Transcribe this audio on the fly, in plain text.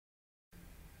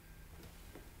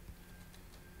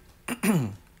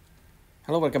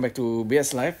Hello, welcome back to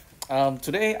BSLIVE.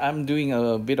 Today I'm doing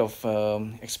a bit of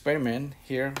experiment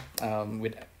here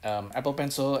with Apple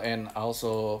Pencil and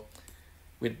also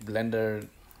with Blender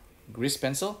Grease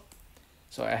Pencil.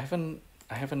 So I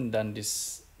haven't done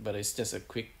this, but it's just a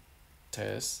quick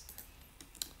test.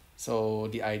 So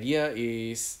the idea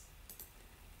is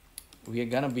we are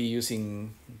gonna be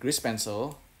using Grease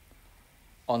Pencil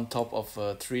on top of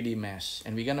a 3D mesh,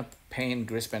 and we're gonna paint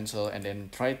Grease Pencil and then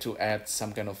try to add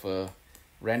some kind of a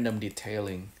random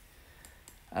detailing.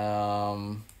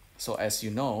 So as you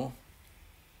know,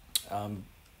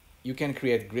 you can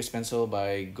create Grease Pencil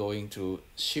by going to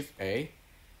Shift A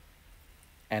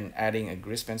and adding a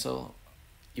Grease Pencil.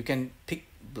 You can pick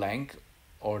blank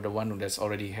or the one that's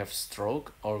already have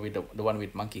stroke, or with the one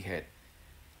with monkey head.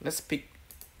 Let's pick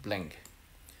blank.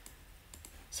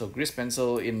 So Grease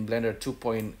Pencil in Blender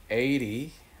 2.80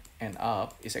 and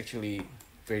up is actually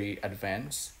very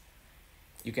advanced.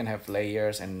 You can have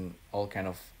layers and all kind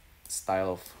of style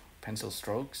of pencil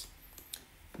strokes.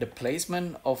 The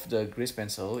placement of the Grease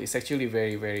Pencil is actually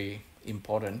very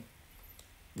important.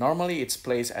 Normally it's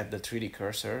placed at the 3D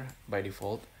cursor by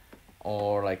default,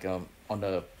 or like on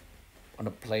the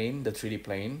plane, the 3D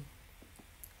plane.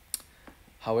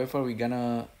 However, we're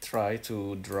gonna try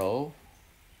to draw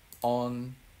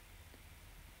on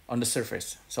the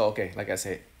surface. So okay, like I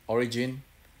said, origin,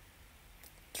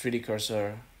 3D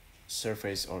cursor,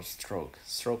 surface, or stroke.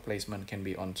 Stroke placement can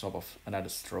be on top of another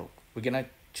stroke. We're gonna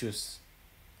choose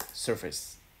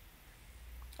surface.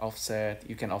 Offset,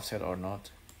 you can offset or not,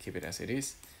 keep it as it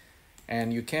is.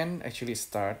 And you can actually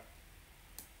start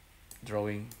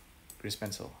drawing Grease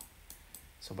Pencil.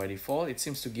 So by default, it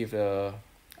seems to give a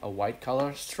white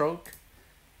color stroke.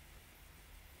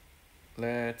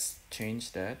 Let's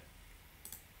change that.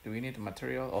 Do we need a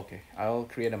material? Okay, I'll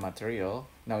create a material.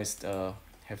 Now it's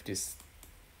have this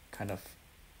kind of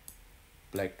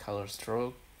black color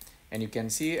stroke, and you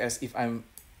can see as if I'm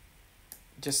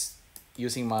just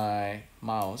using my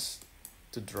mouse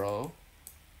to draw,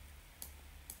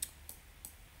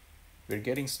 we're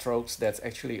getting strokes that's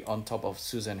actually on top of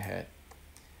Susan head.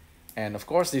 And of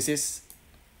course this is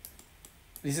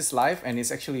live, and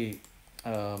it's actually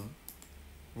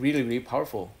really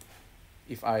powerful.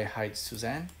 If I hide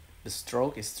Suzanne, the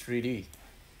stroke is 3D.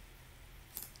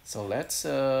 So let's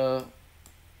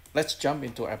jump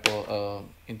into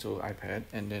into iPad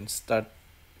and then start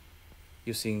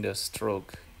using the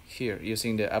stroke here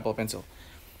using the Apple Pencil.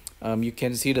 You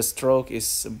can see the stroke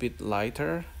is a bit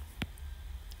lighter.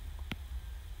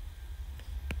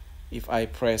 If I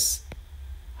press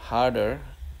harder,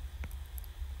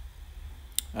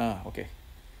 okay,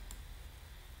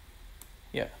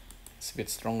 yeah, it's a bit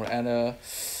stronger. And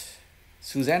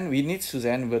Suzanne, we need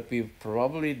Suzanne, but we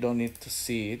probably don't need to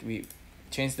see it. We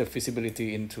change the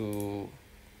visibility into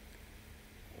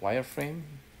wireframe.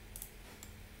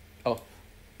 Oh,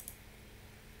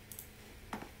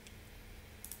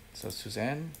 so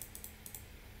Suzanne,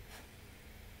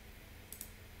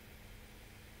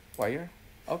 wire,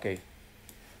 okay,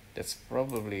 that's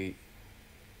probably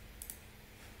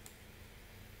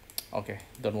okay.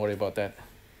 Don't worry about that,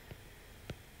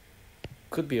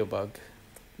 could be a bug.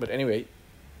 But anyway,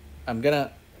 I'm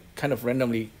gonna kind of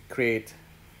randomly create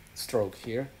stroke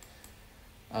here.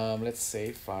 Let's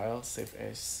save file, save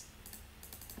as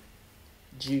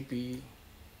gp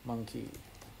monkey,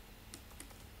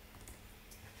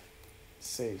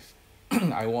 save.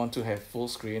 I want to have full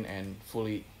screen and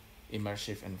fully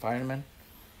immersive environment.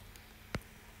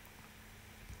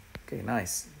 Okay,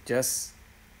 nice. Just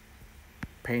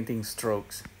painting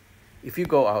strokes. If you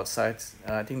go outside,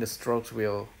 I think the strokes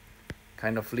will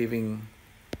kind of leaving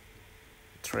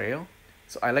trail.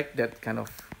 So I like that kind of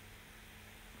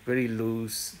very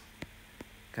loose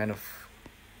kind of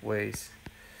ways.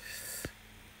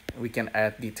 We can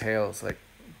add details like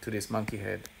to this monkey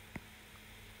head.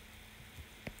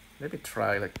 Maybe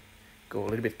try like go a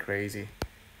little bit crazy.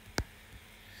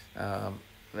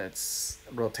 Let's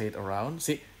rotate around.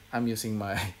 See, I'm using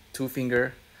my two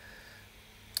finger.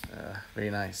 Very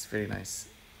nice, very nice.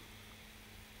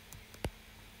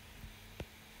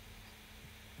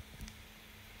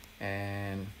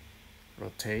 And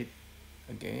rotate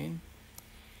again.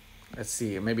 Let's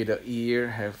see, maybe the ear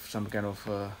have some kind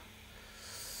of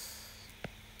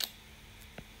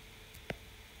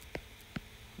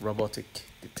robotic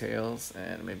details,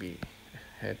 and maybe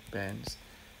headbands.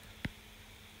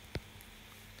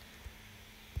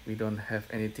 We don't have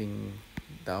anything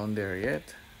down there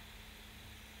yet.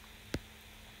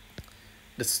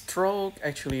 The stroke,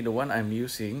 actually the one I'm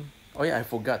using, oh yeah, I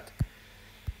forgot.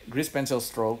 Grease Pencil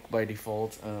stroke by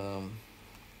default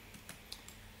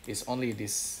is only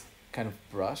this kind of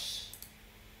brush,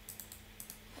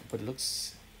 but it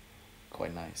looks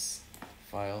quite nice.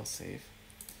 File, save.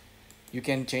 You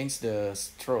can change the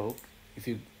stroke if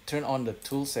you turn on the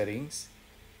tool settings.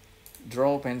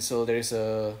 Draw pencil, there is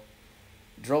a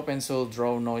draw pencil,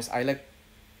 draw noise. I like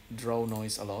draw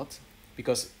noise a lot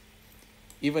because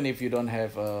even if you don't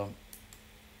have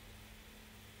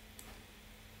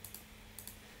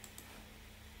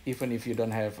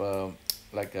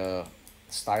like a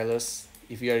stylus,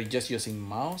 if you are just using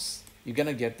mouse, you're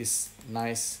gonna get this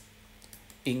nice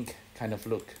ink kind of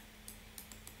look,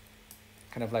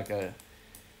 kind of like a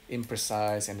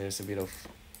imprecise, and there's a bit of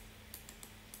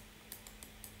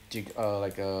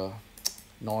like a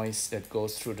noise that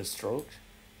goes through the stroke,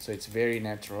 so it's very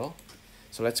natural.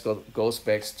 So let's goes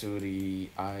back to the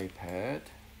iPad.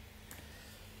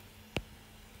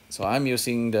 So I'm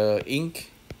using the ink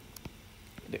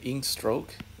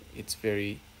stroke. It's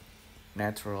very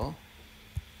natural.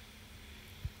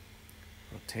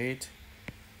 Rotate,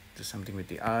 do something with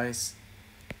the eyes,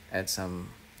 add some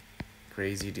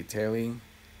crazy detailing,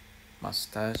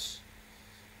 mustache,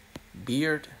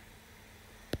 beard,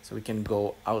 so we can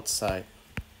go outside.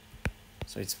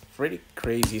 So it's pretty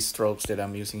crazy strokes that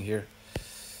I'm using here.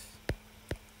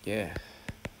 Yeah.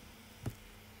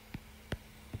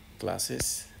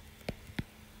 Glasses,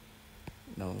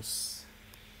 nose,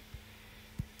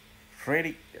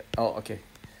 pretty. Oh, okay.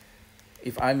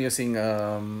 If I'm using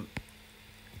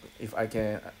if I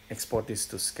can export this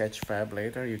to Sketchfab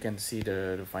later, you can see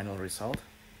the final result.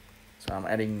 So I'm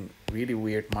adding really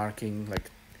weird marking,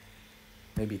 like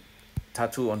maybe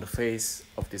tattoo on the face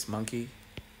of this monkey.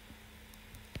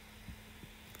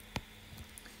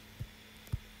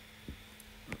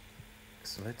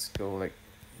 So let's go, like,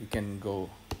 you can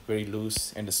go very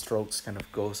loose and the strokes kind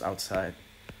of goes outside.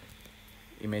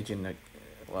 Imagine like,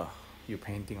 well, you're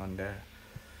painting on there.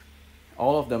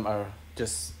 All of them are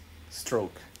just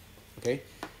stroke. Okay,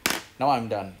 now I'm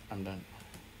done.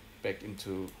 Back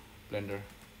into Blender.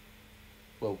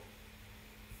 Whoa.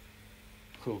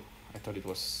 Cool. I thought it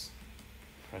was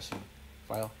crashing.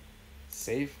 File,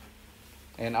 save,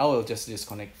 and I will just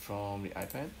disconnect from the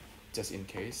iPad just in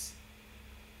case.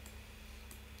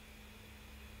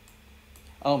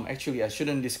 Actually I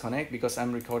shouldn't disconnect because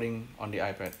I'm recording on the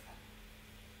iPad.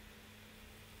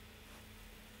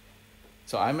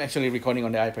 So I'm actually recording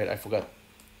on the iPad, I forgot.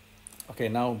 Okay,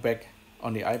 now back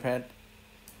on the iPad.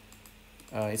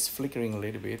 It's flickering a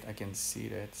little bit. I can see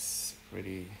that's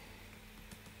pretty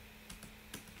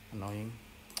annoying.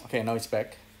 Okay, now it's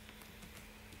back.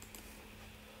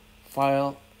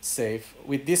 File, save.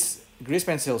 With this grease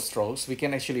pencil strokes, we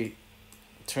can actually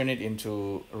turn it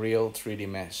into real 3D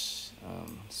mesh.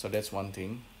 So that's one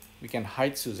thing. We can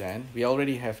hide Suzanne. We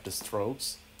already have the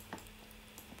strokes,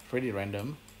 pretty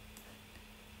random.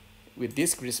 With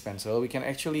this grease pencil, we can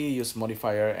actually use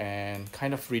modifier and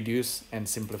kind of reduce and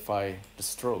simplify the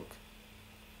stroke.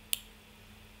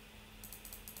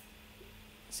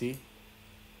 See?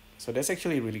 So that's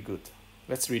actually really good.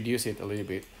 Let's reduce it a little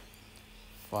bit.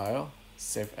 File,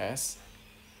 save as.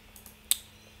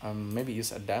 Maybe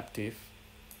use adaptive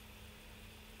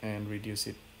and reduce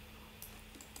it.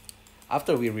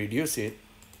 After we reduce it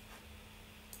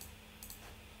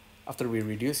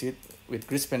with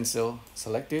grease pencil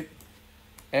selected,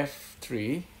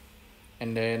 F3,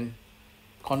 and then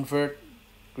convert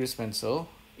grease pencil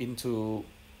into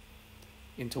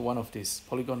one of these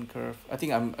polygon curve. I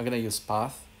think I'm gonna use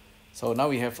path. So now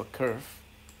we have a curve.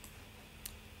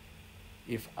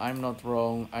 If I'm not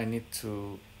wrong, I need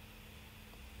to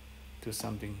do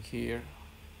something here.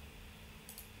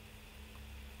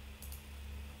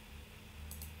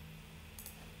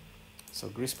 So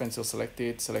grease pencil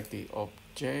selected, select the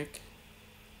object.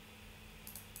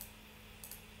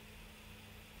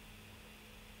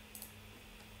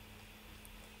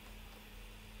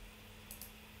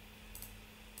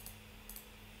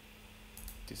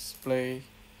 Display,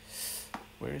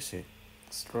 where is it?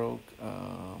 Stroke,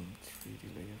 3D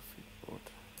layer feedboard.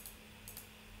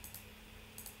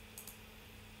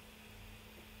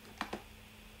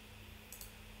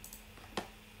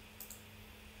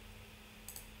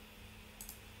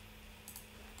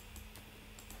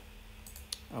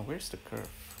 Oh, where's the curve?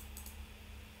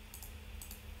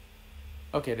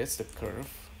 Okay, that's the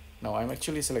curve. Now I'm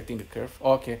actually selecting the curve.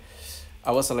 Okay,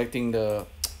 I was selecting the,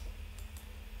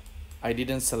 I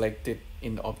didn't select it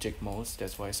in the object mode,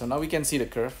 that's why. So now we can see the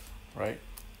curve, right?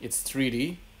 It's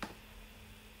 3D.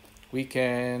 We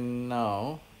can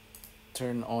now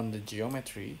turn on the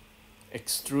geometry,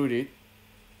 extrude it,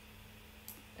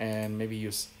 and maybe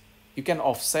use, you can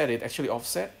offset it, actually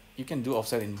offset, you can do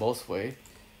offset in both way.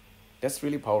 That's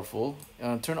really powerful.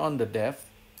 Turn on the depth,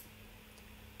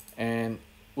 And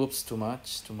whoops, too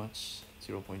much,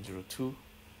 0.02.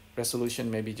 Resolution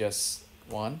maybe just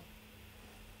 1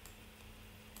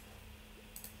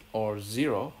 or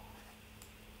 0,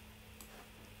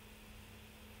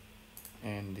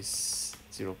 and this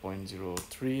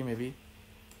 0.03 maybe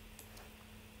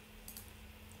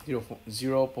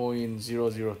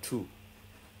 0.002.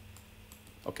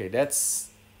 Okay,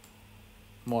 that's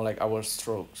more like our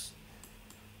strokes.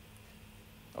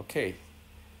 Okay,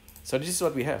 so this is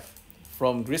what we have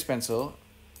from grease pencil.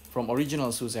 From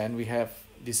original Suzanne, we have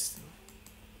this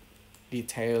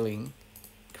detailing,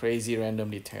 crazy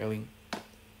random detailing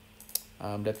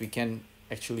that we can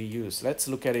actually use. Let's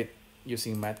look at it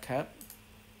using MATCAP.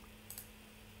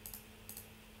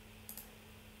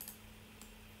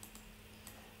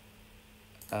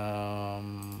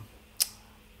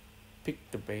 Pick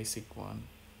the basic one.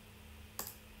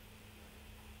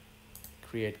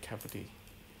 Create cavity.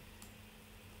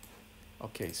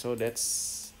 Okay, so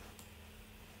that's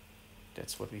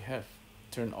what we have.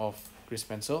 Turn off grease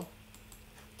pencil.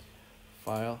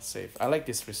 File, save. I like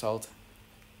this result.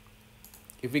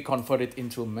 If we convert it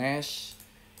into mesh,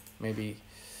 maybe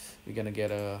we're gonna get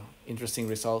a interesting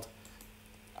result.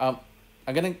 I'm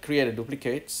gonna create a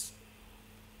duplicate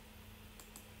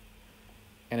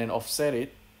and then offset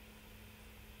it.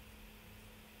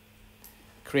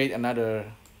 Create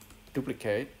another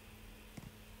duplicate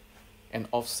and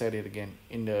offset it again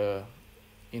in the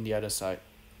other side.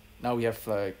 Now we have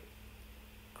like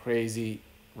crazy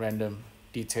random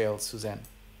detailed Suzanne.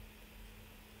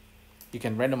 You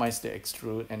can randomize the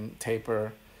extrude and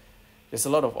taper. There's a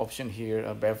lot of option here.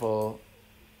 A bevel,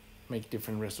 make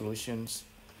different resolutions.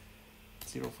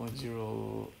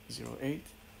 0.008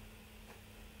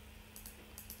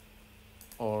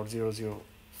 or 0.004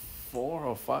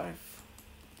 or 5.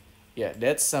 Yeah,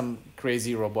 that's some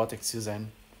crazy robotic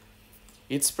Suzanne.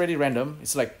 It's pretty random.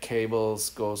 It's like cables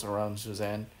goes around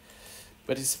Suzanne,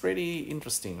 but it's pretty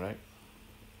interesting, right?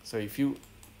 So if you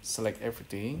select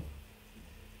everything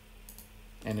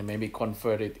and then maybe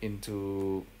convert it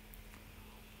into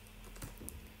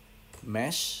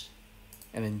mesh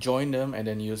and then join them and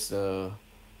then use the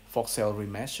voxel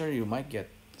remesher, you might get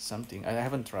something. I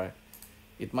haven't tried.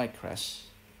 It might crash.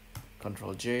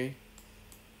 Control J.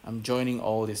 I'm joining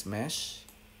all this mesh.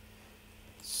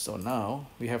 So now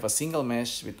we have a single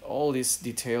mesh with all these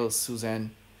details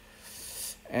Suzanne,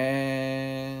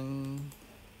 and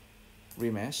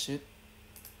remesh it.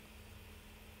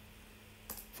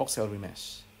 Voxel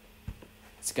remesh.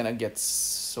 It's gonna get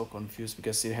so confused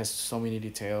because it has so many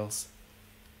details.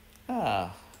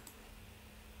 Undo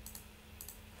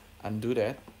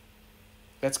that.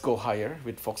 Let's go higher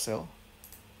with voxel.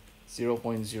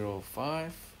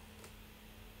 0.05.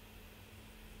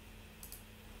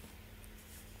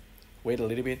 Wait a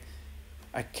little bit.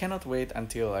 I cannot wait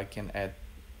until I can add,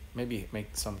 maybe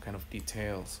make some kind of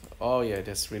details. Oh yeah,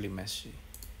 that's really messy.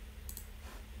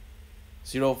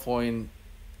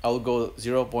 I'll go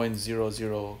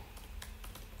 0.005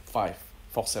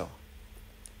 voxel.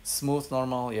 Smooth,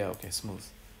 normal, yeah, okay, smooth.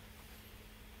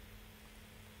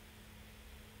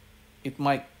 It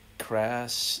might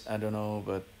crash, I don't know,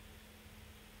 but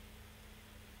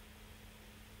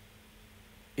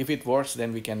if it works,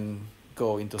 then we can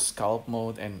go into sculpt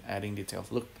mode and adding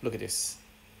details. Look at this.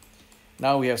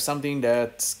 Now we have something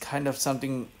that's kind of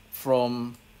something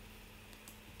from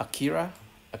Akira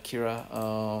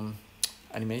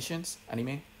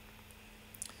anime.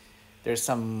 There's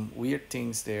some weird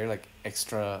things there, like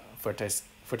extra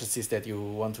vertices that you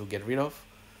want to get rid of,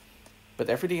 but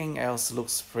everything else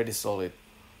looks pretty solid.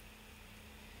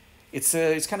 It's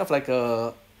kind of like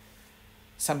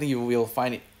something you will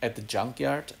find at the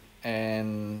junkyard,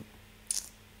 and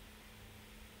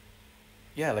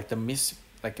yeah, like the mix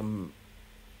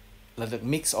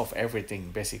of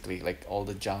everything, basically, like all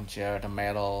the junkyard, the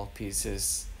metal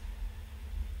pieces.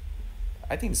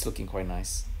 I think it's looking quite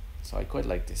nice, so I quite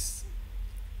like this.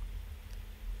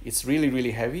 It's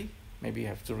really heavy. Maybe you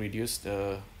have to reduce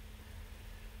the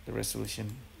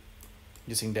resolution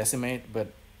using decimate,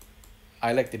 but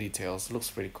I like the details.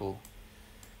 Looks pretty cool.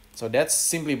 So that's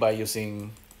simply by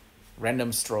using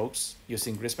random strokes,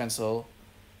 using grease pencil,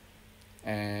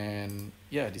 and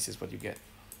yeah, this is what you get.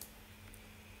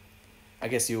 I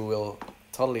guess you will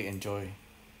totally enjoy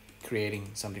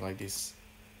creating something like this.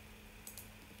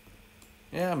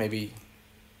 Yeah, maybe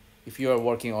if you are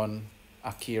working on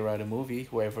Akira the movie,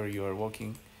 whoever you are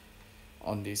working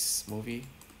on this movie,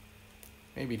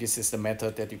 maybe this is the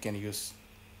method that you can use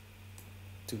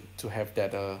to have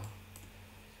that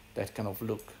that kind of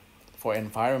look. For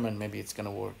environment, maybe it's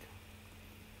gonna work.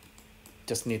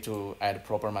 Just need to add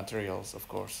proper materials, of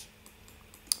course.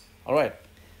 All right,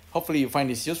 Hopefully you find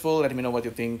this useful. Let me know what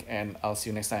you think, and I'll see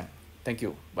you next time. Thank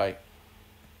you. Bye.